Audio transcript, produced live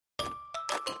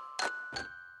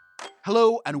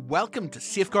Hello and welcome to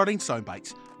Safeguarding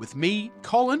Soundbites with me,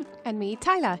 Colin. And me,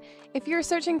 Tyler. If you're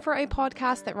searching for a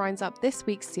podcast that rounds up this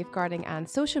week's safeguarding and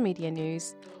social media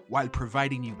news, while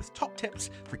providing you with top tips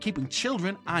for keeping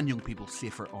children and young people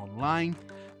safer online,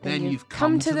 then you've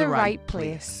come to the right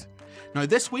place. Now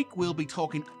this week we'll be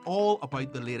talking all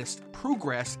about the latest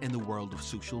progress in the world of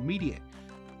social media,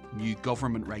 new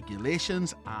government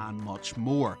regulations and much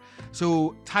more.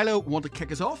 So Tyler, want to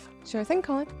kick us off? Sure thing,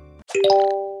 Colin.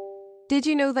 Did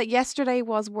you know that yesterday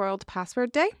was World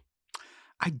Password Day?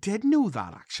 I did know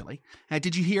that, actually.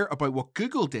 Did you hear about what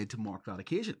Google did to mark that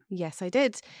occasion? Yes, I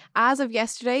did. As of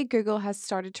yesterday, Google has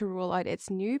started to roll out its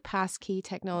new passkey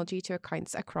technology to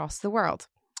accounts across the world.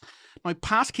 Now,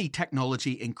 passkey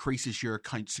technology increases your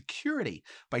account security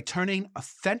by turning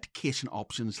authentication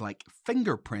options like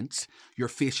fingerprints, your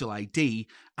facial ID,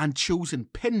 and chosen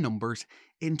PIN numbers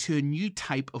into a new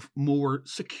type of more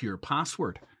secure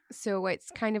password. So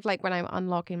it's kind of like when I'm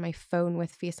unlocking my phone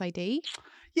with Face ID?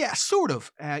 Yeah, sort of.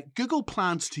 Google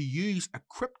plans to use a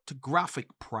cryptographic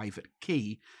private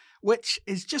key, which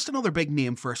is just another big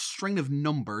name for a string of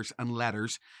numbers and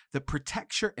letters that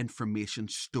protects your information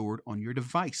stored on your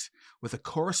device, with a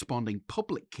corresponding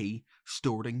public key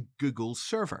stored in Google's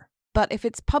server. But if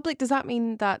it's public, does that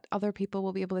mean that other people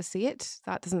will be able to see it?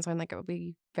 That doesn't sound like it would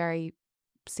be very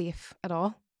safe at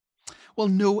all. Well,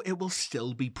 no, it will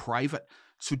still be private.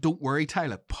 So don't worry,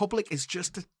 Tyler. Public is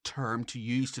just a term to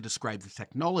use to describe the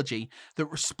technology that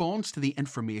responds to the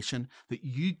information that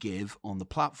you give on the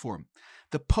platform.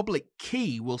 The public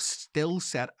key will still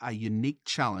set a unique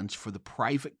challenge for the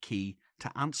private key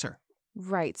to answer.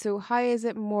 Right. So how is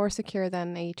it more secure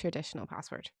than a traditional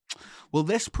password? Well,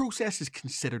 this process is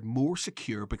considered more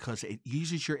secure because it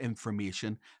uses your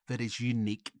information that is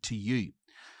unique to you.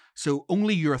 So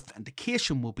only your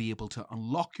authentication will be able to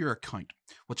unlock your account,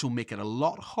 which will make it a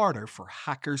lot harder for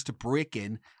hackers to break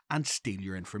in and steal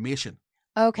your information.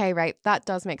 Okay, right. That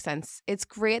does make sense. It's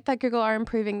great that Google are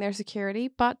improving their security,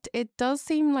 but it does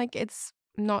seem like it's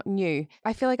not new.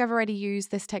 I feel like I've already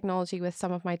used this technology with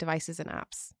some of my devices and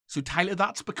apps. So Tyler,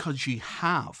 that's because you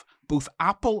have. Both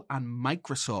Apple and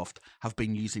Microsoft have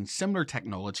been using similar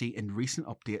technology in recent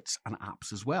updates and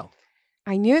apps as well.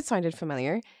 I knew it sounded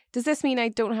familiar. Does this mean I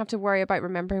don't have to worry about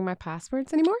remembering my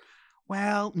passwords anymore?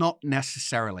 Well, not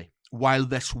necessarily. While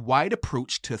this wide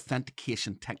approach to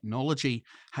authentication technology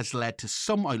has led to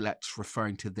some outlets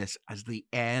referring to this as the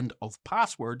end of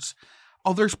passwords,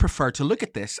 others prefer to look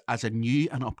at this as a new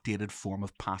and updated form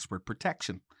of password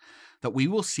protection that we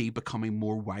will see becoming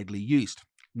more widely used.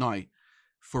 Now,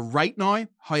 for right now,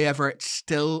 however, it's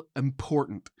still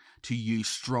important to use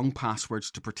strong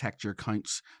passwords to protect your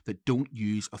accounts that don't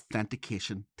use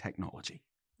authentication technology.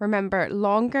 Remember,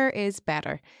 longer is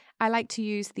better. I like to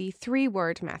use the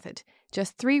 3-word method.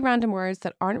 Just 3 random words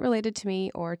that aren't related to me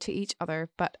or to each other,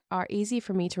 but are easy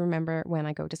for me to remember when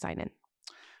I go to sign in.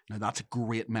 Now, that's a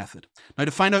great method. Now,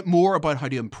 to find out more about how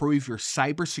to improve your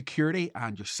cybersecurity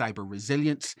and your cyber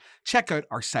resilience, check out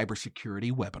our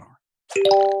cybersecurity webinar.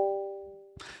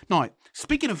 Now,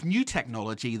 speaking of new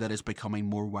technology that is becoming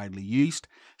more widely used,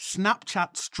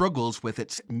 Snapchat struggles with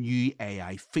its new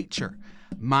AI feature.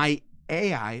 My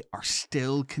AI are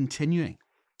still continuing.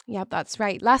 Yep, that's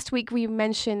right. Last week we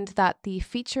mentioned that the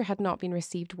feature had not been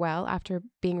received well after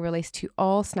being released to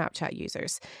all Snapchat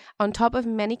users. On top of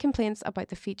many complaints about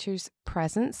the feature's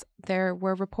presence, there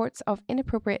were reports of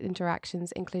inappropriate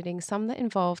interactions, including some that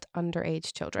involved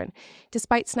underage children.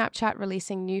 Despite Snapchat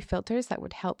releasing new filters that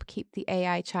would help keep the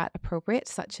AI chat appropriate,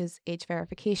 such as age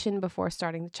verification before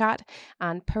starting the chat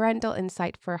and parental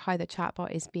insight for how the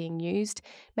chatbot is being used,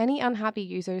 many unhappy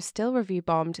users still review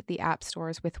bombed the app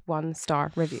stores with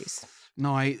 1-star reviews.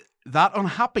 Now, that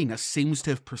unhappiness seems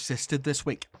to have persisted this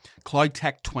week.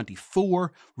 CloudTech24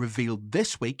 revealed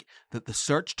this week that the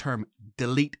search term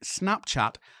delete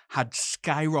Snapchat had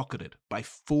skyrocketed by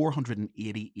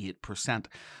 488%.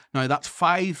 Now, that's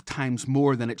 5 times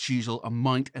more than its usual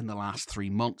amount in the last 3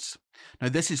 months. Now,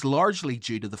 this is largely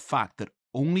due to the fact that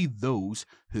only those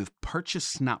who have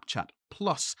purchased Snapchat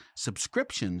Plus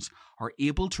subscriptions are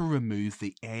able to remove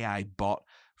the AI bot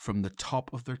from the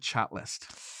top of their chat list.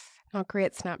 Not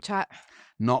great, Snapchat.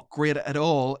 Not great at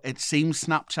all. It seems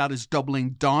Snapchat is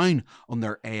doubling down on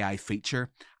their AI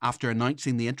feature after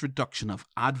announcing the introduction of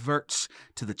adverts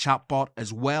to the chatbot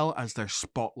as well as their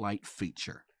Spotlight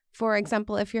feature. For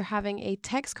example, if you're having a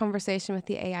text conversation with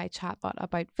the AI chatbot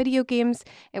about video games,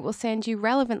 it will send you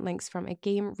relevant links from a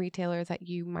game retailer that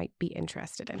you might be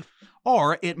interested in.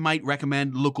 Or it might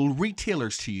recommend local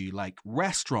retailers to you, like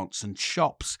restaurants and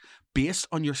shops, based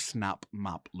on your Snap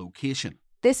Map location.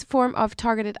 This form of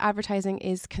targeted advertising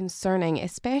is concerning,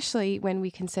 especially when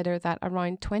we consider that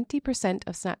around 20%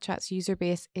 of Snapchat's user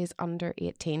base is under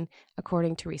 18,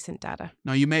 according to recent data.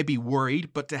 Now, you may be worried,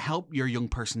 but to help your young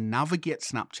person navigate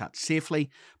Snapchat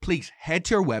safely, please head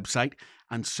to our website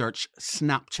and search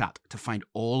Snapchat to find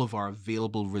all of our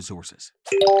available resources.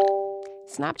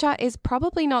 Snapchat is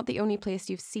probably not the only place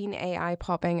you've seen AI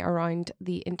popping around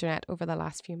the internet over the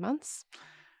last few months.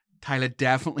 Tyler,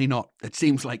 definitely not. It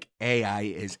seems like AI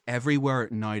is everywhere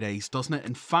nowadays, doesn't it?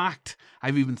 In fact,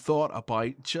 I've even thought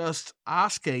about just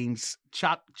asking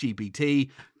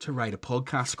ChatGPT to write a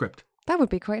podcast script. That would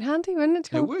be quite handy,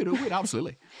 wouldn't it? It would,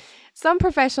 absolutely. Some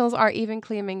professionals are even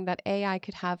claiming that AI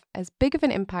could have as big of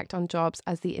an impact on jobs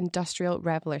as the Industrial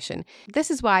Revolution. This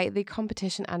is why the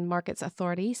Competition and Markets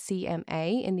Authority,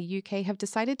 CMA, in the UK have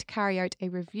decided to carry out a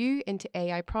review into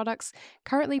AI products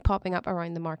currently popping up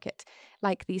around the market,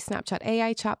 like the Snapchat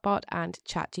AI chatbot and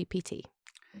ChatGPT.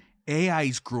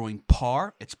 AI's growing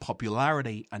power, its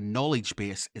popularity and knowledge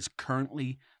base is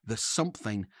currently the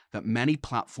something that many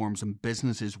platforms and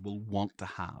businesses will want to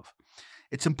have.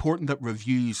 It's important that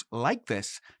reviews like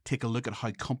this take a look at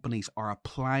how companies are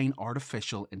applying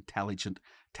artificial intelligent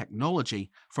technology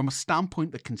from a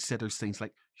standpoint that considers things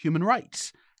like human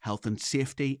rights, health and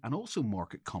safety, and also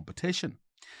market competition.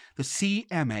 The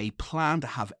CMA plan to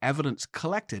have evidence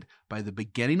collected by the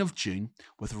beginning of June,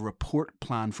 with a report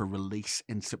planned for release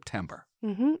in September.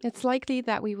 It's likely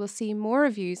that we will see more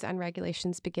reviews and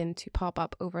regulations begin to pop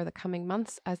up over the coming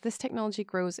months as this technology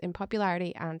grows in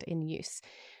popularity and in use.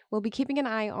 We'll be keeping an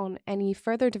eye on any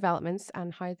further developments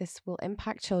and how this will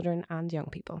impact children and young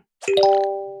people.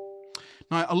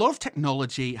 Now, a lot of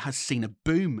technology has seen a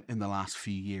boom in the last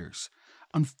few years.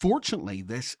 Unfortunately,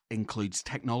 this includes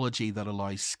technology that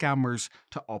allows scammers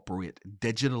to operate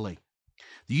digitally.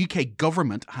 The UK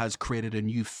government has created a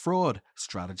new fraud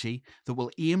strategy that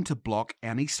will aim to block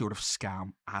any sort of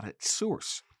scam at its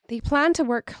source. They plan to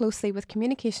work closely with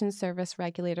communications service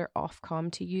regulator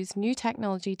Ofcom to use new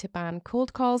technology to ban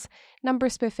cold calls, number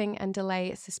spoofing, and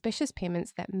delay suspicious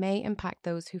payments that may impact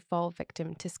those who fall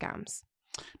victim to scams.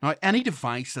 Now, any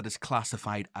device that is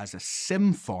classified as a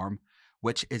SIM form,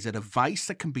 which is a device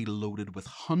that can be loaded with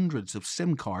hundreds of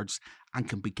SIM cards and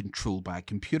can be controlled by a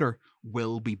computer,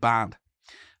 will be banned.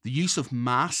 The use of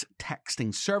mass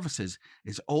texting services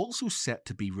is also set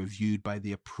to be reviewed by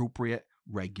the appropriate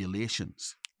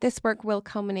regulations. This work will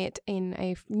culminate in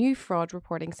a new fraud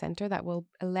reporting centre that will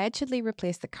allegedly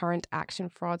replace the current Action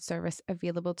Fraud service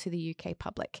available to the UK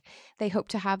public. They hope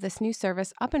to have this new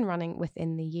service up and running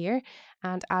within the year.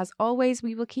 And as always,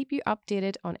 we will keep you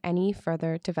updated on any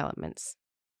further developments.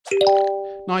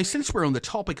 Now, since we're on the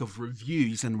topic of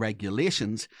reviews and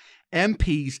regulations,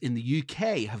 MPs in the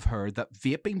UK have heard that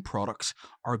vaping products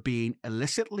are being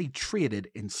illicitly traded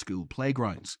in school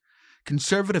playgrounds.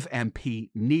 Conservative MP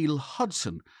Neil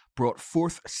Hudson brought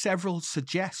forth several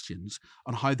suggestions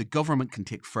on how the government can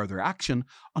take further action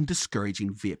on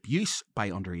discouraging vape use by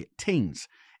under 18s,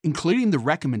 including the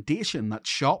recommendation that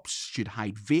shops should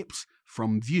hide vapes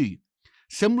from view,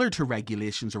 similar to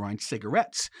regulations around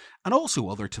cigarettes and also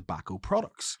other tobacco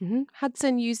products.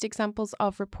 Hudson used examples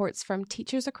of reports from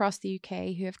teachers across the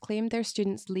UK who have claimed their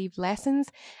students leave lessons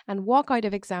and walk out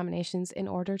of examinations in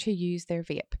order to use their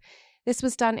vape. This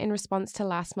was done in response to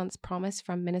last month's promise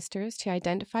from ministers to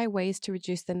identify ways to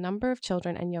reduce the number of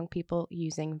children and young people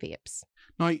using vapes.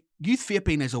 Now, youth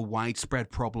vaping is a widespread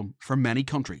problem for many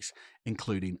countries,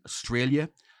 including Australia,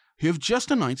 who have just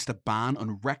announced a ban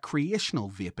on recreational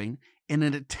vaping in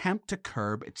an attempt to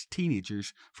curb its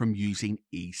teenagers from using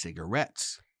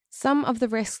e-cigarettes. Some of the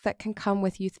risks that can come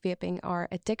with youth vaping are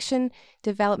addiction,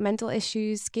 developmental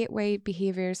issues, gateway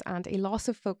behaviours, and a loss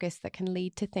of focus that can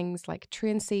lead to things like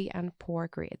truancy and poor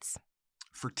grades.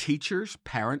 For teachers,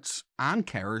 parents, and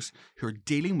carers who are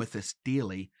dealing with this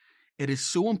daily, it is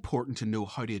so important to know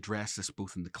how to address this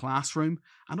both in the classroom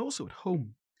and also at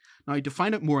home. Now, to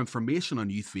find out more information on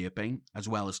youth vaping, as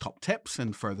well as top tips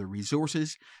and further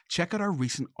resources, check out our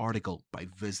recent article by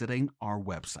visiting our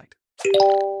website.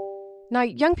 Now,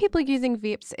 young people using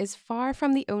vapes is far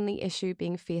from the only issue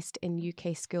being faced in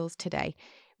UK schools today.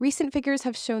 Recent figures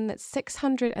have shown that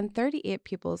 638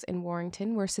 pupils in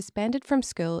Warrington were suspended from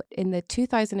school in the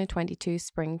 2022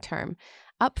 spring term,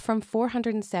 up from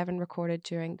 407 recorded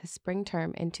during the spring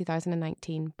term in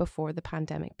 2019 before the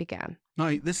pandemic began.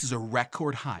 Now, this is a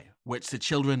record high, which the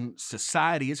Children's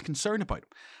Society is concerned about,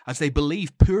 as they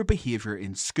believe poor behaviour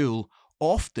in school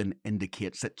often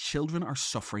indicates that children are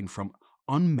suffering from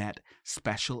unmet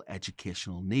special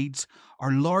educational needs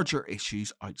or larger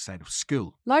issues outside of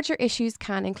school. Larger issues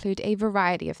can include a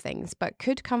variety of things, but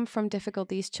could come from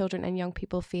difficulties children and young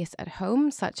people face at home,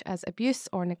 such as abuse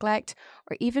or neglect,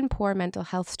 or even poor mental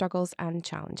health struggles and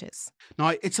challenges. Now,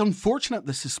 it's unfortunate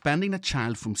that suspending a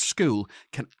child from school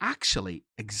can actually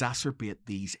exacerbate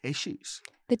these issues.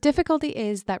 The difficulty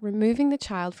is that removing the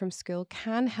child from school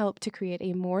can help to create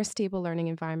a more stable learning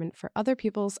environment for other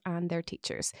pupils and their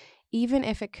teachers, even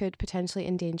if it could potentially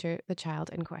endanger the child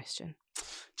in question.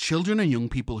 Children and young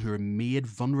people who are made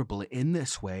vulnerable in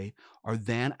this way are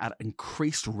then at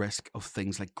increased risk of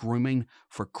things like grooming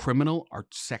for criminal or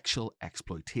sexual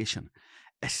exploitation,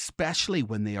 especially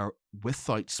when they are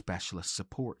without specialist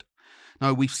support.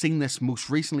 Now, we've seen this most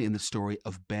recently in the story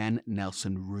of Ben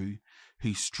Nelson Rue,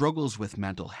 who struggles with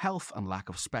mental health and lack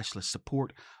of specialist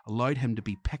support allowed him to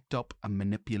be picked up and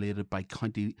manipulated by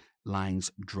County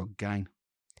Lines drug gang.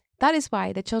 That is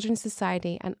why the Children's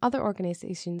Society and other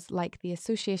organisations like the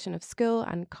Association of School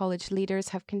and College Leaders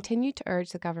have continued to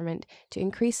urge the government to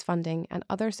increase funding and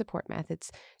other support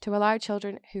methods to allow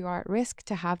children who are at risk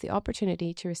to have the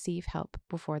opportunity to receive help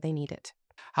before they need it.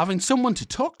 Having someone to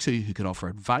talk to who can offer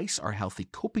advice or healthy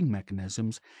coping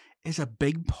mechanisms is a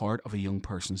big part of a young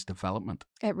person's development.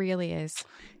 It really is.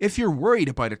 If you're worried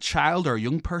about a child or a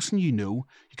young person you know,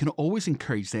 you can always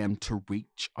encourage them to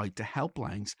reach out to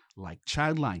helplines like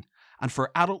Childline. And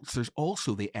for adults, there's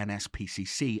also the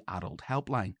NSPCC Adult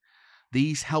Helpline.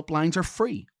 These helplines are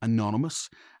free,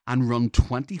 anonymous, and run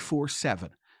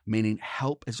 24/7, meaning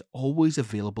help is always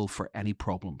available for any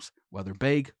problems, whether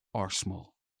big or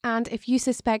small. And if you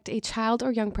suspect a child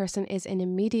or young person is in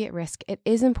immediate risk, it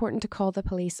is important to call the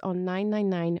police on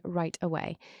 999 right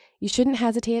away. You shouldn't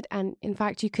hesitate, and in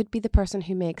fact, you could be the person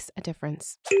who makes a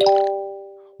difference.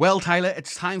 Well, Tyler,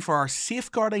 it's time for our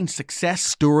safeguarding success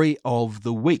story of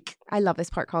the week. I love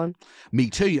this part, Colin. Me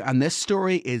too, and this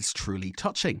story is truly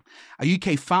touching. A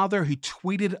UK father who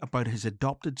tweeted about his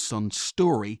adopted son's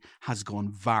story has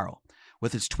gone viral,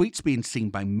 with his tweets being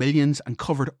seen by millions and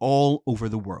covered all over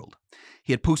the world.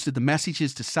 He had posted the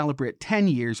messages to celebrate 10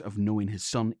 years of knowing his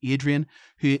son Adrian,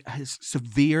 who has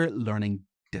severe learning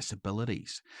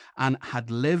disabilities and had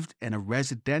lived in a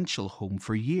residential home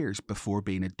for years before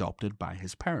being adopted by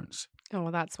his parents.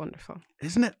 Oh, that's wonderful.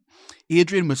 Isn't it?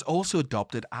 Adrian was also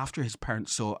adopted after his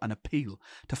parents saw an appeal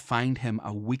to find him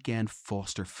a weekend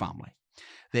foster family.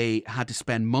 They had to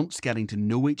spend months getting to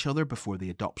know each other before the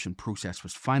adoption process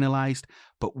was finalised,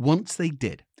 but once they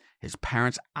did, his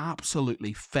parents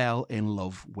absolutely fell in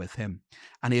love with him,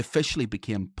 and he officially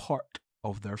became part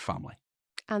of their family.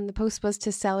 And the post was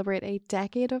to celebrate a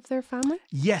decade of their family?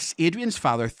 Yes, Adrian's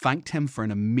father thanked him for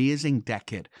an amazing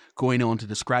decade, going on to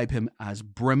describe him as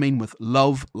brimming with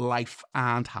love, life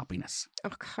and happiness. Oh,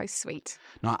 how sweet.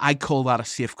 Now, I'd call that a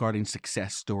safeguarding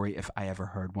success story if I ever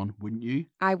heard one, wouldn't you?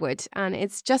 I would, and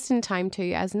it's just in time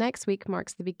too, as next week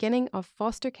marks the beginning of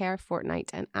Foster Care Fortnight,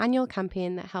 an annual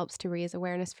campaign that helps to raise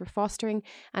awareness for fostering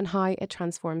and how it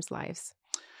transforms lives.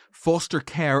 Foster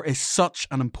care is such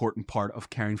an important part of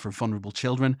caring for vulnerable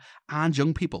children and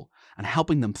young people and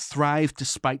helping them thrive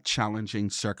despite challenging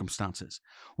circumstances.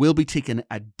 We'll be taking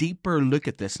a deeper look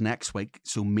at this next week,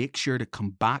 so make sure to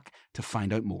come back to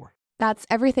find out more. That's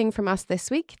everything from us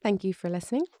this week. Thank you for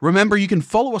listening. Remember, you can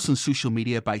follow us on social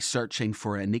media by searching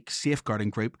for a Unique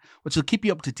Safeguarding Group, which will keep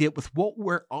you up to date with what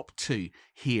we're up to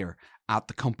here at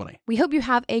the company. We hope you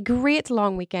have a great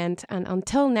long weekend, and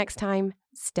until next time,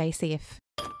 stay safe.